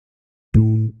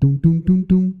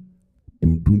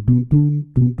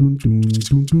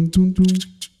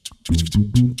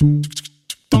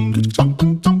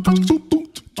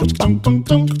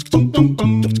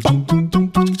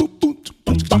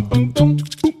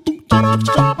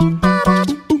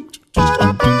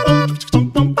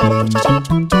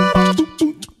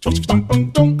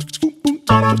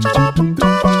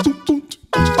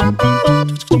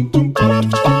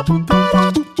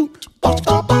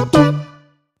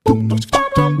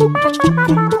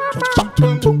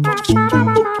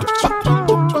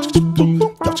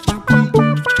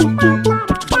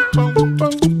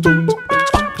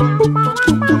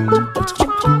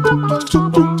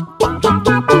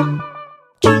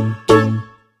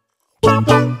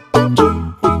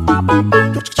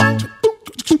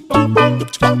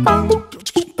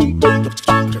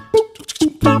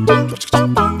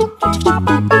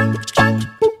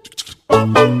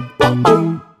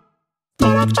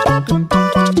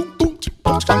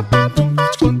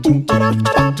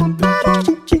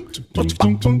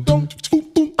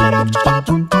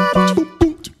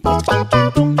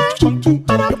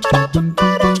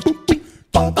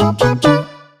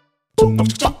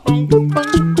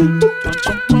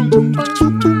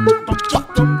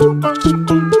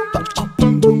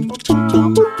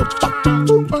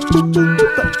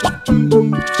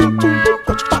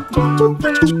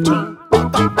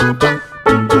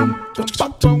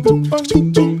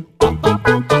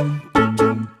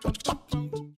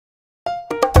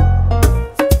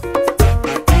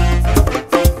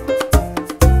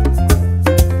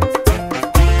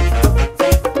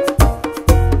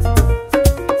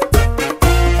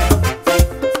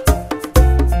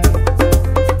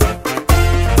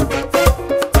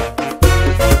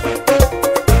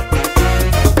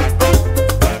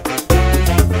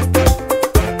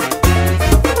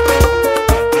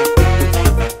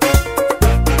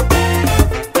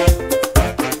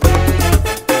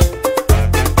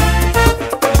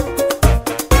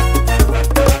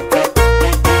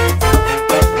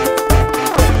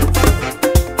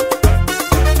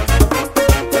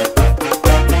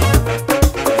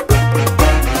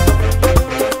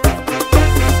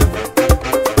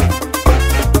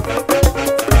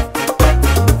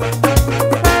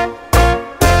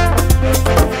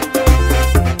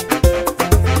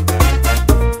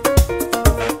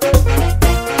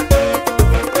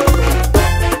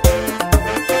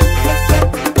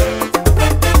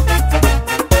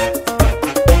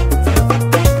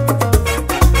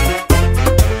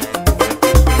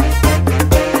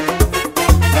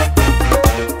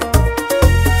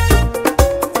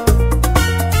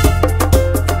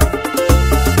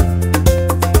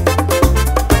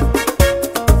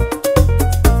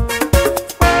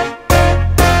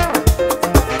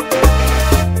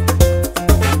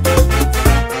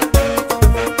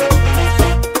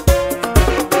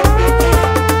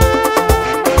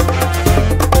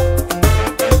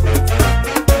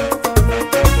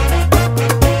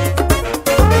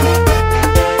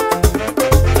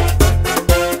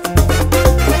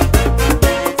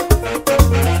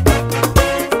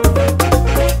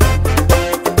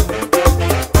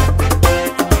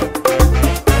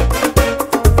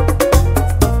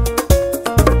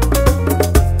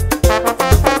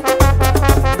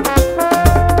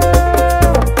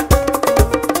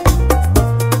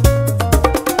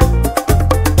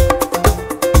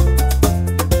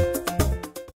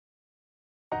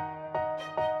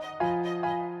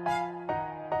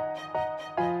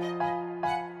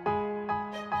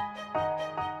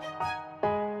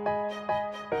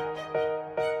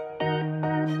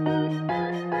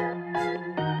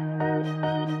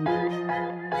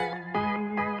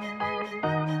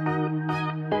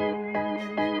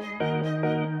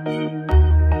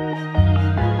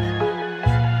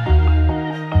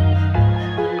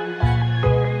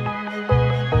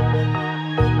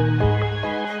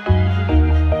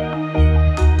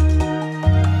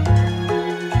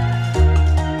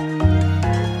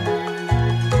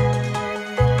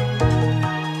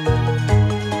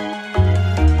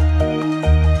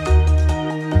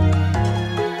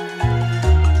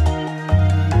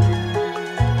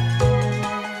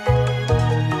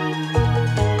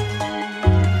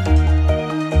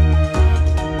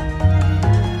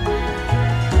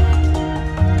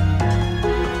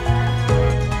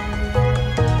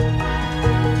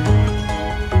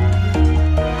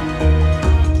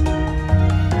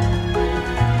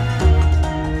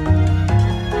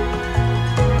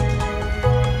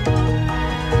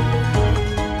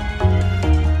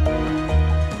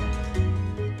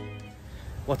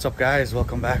What's up guys,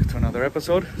 welcome back to another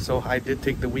episode. So I did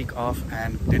take the week off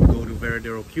and did go to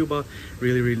Veradero, Cuba.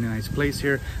 Really nice place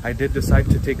here. I did decide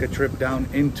to take a trip down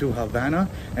into Havana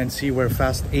and see where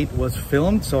Fast 8 was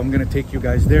filmed. So I'm gonna take you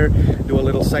guys there, do a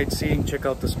little sightseeing, check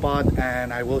out the spot,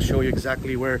 and I will show you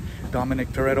exactly where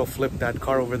Dominic Toretto flipped that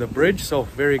car over the bridge. So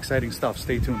very exciting stuff,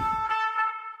 stay tuned.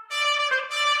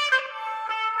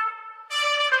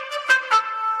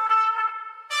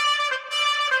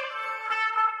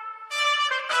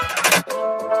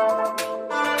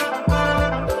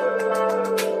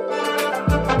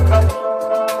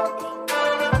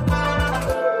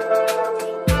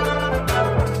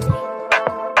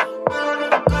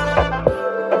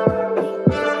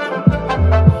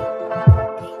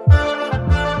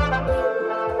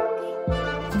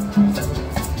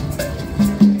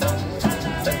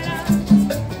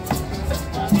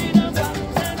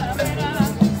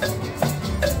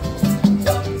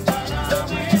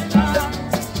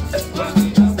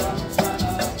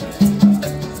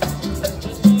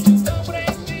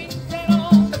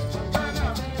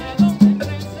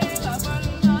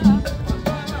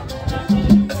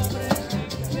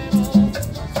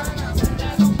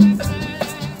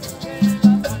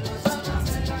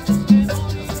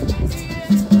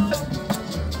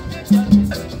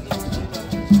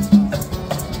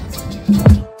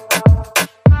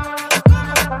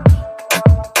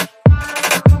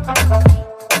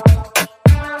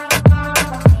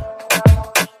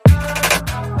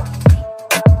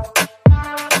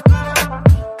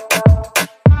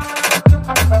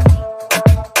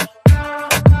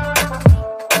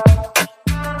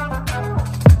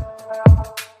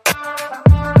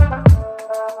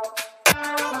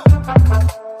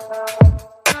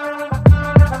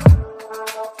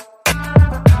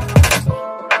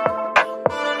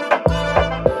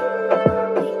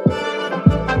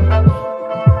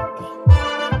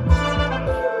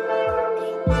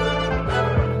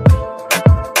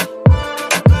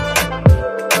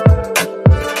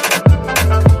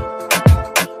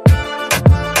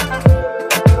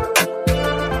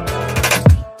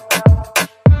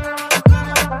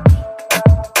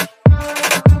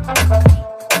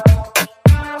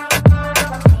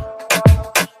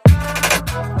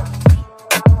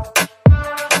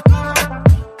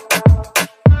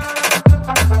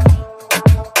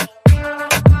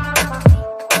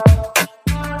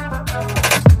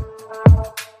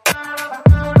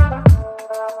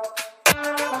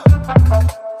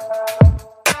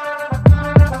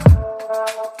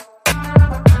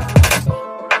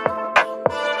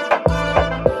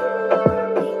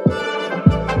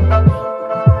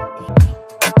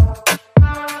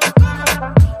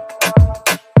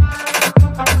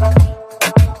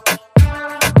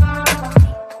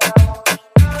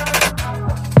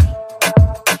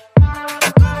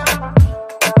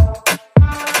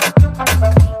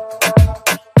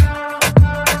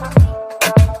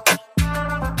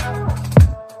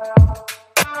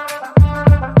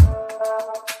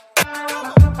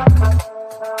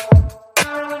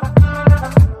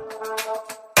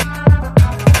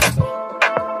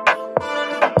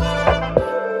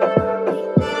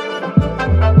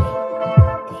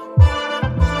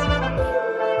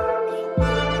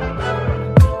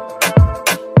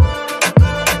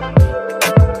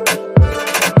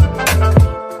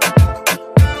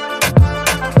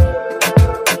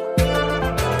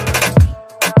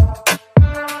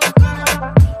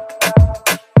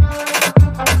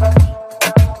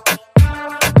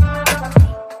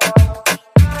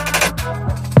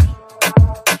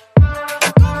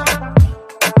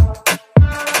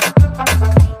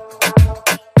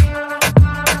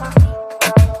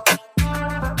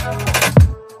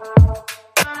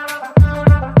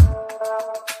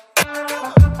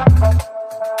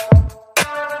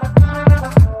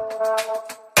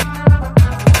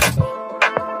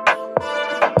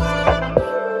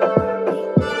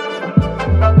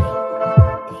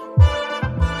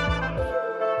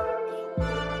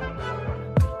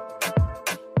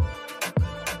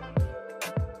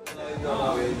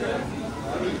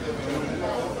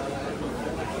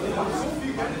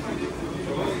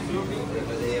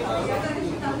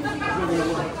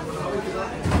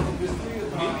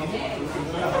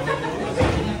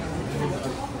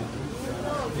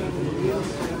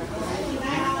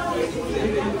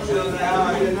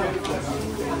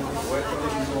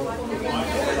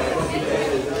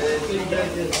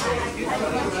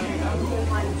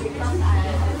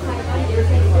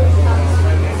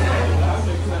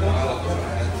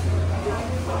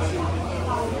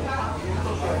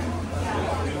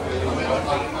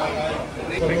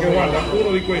 Perché guarda,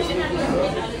 uno di questi,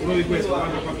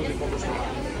 guarda quanto ti poco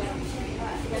sono.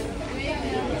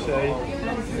 36,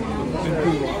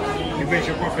 21.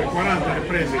 Invece qua per 40 ne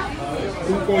prese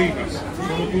un coibas,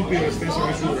 sono tutti della stessa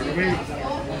misura, lo vedi?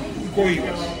 Un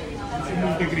coibas, un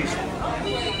Montecristo,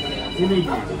 uno e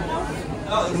due,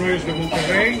 uno es de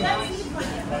Monterrey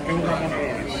e un Ramon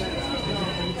Alones.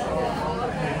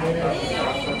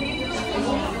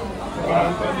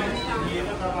 40.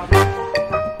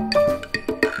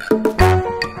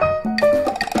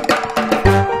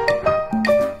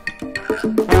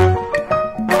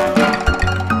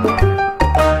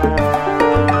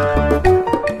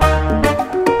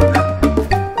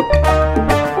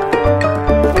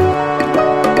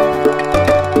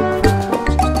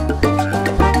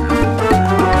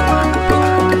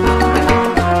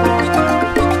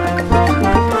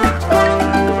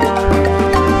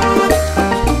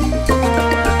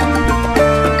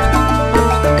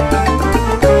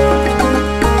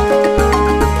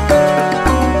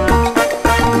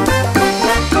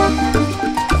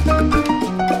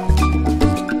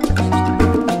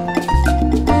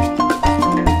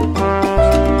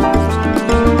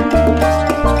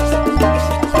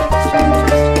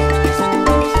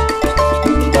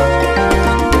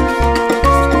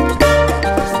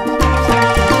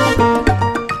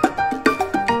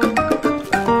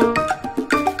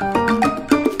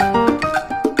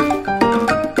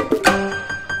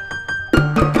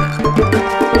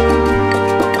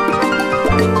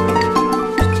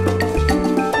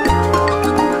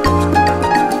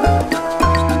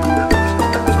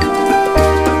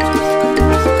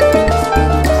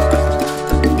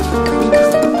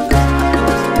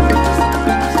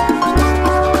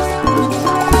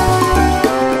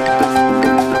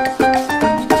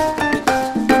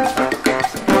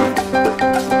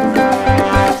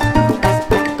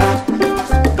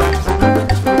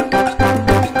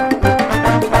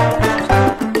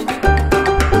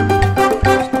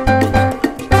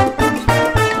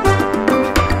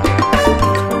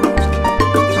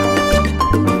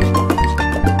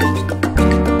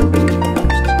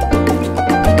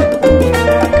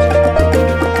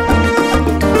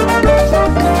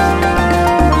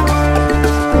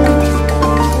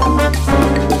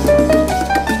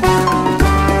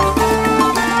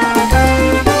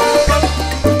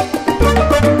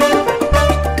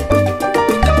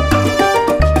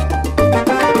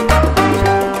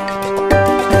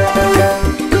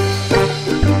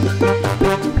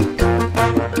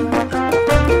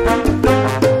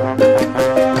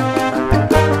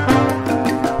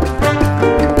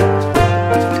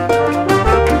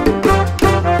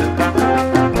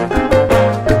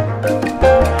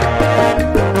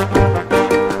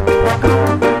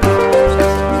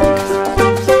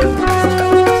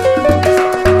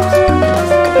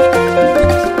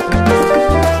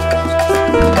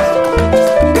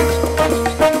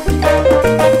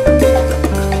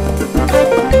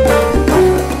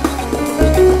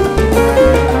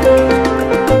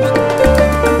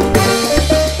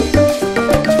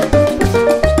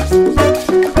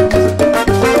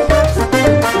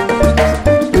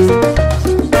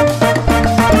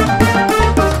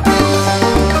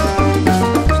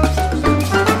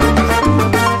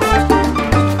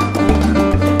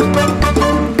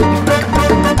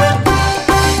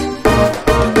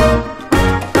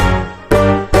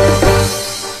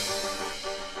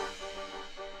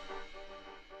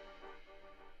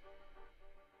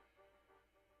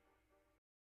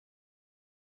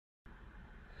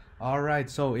 Alright,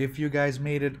 so if you guys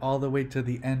made it all the way to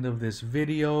the end of this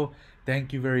video,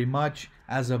 thank you very much.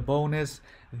 As a bonus,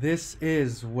 this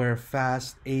is where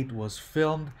Fast 8 was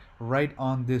filmed, right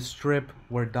on this strip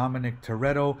where Dominic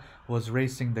Toretto was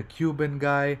racing the Cuban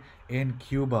guy in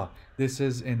Cuba. This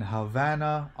is in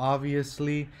Havana,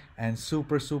 obviously, and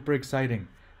super exciting.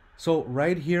 So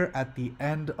right here at the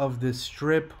end of this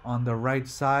strip on the right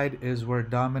side is where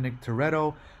Dominic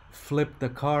Toretto flipped the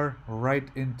car right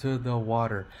into the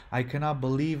water. I cannot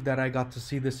believe that I got to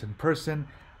see this in person.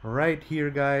 Right here,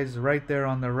 guys, right there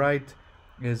on the right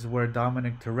is where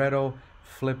Dominic Toretto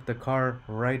flipped the car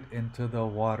right into the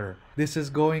water. This is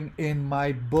going in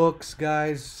my books,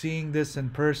 guys. Seeing this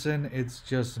in person, it's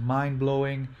just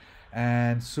mind-blowing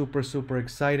and super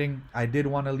exciting. I did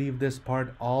want to leave this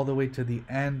part all the way to the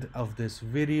end of this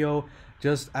video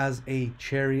just as a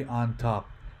cherry on top.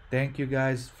 Thank you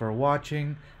guys for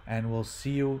watching, and we'll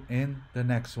see you in the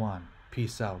next one.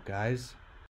 Peace out, guys.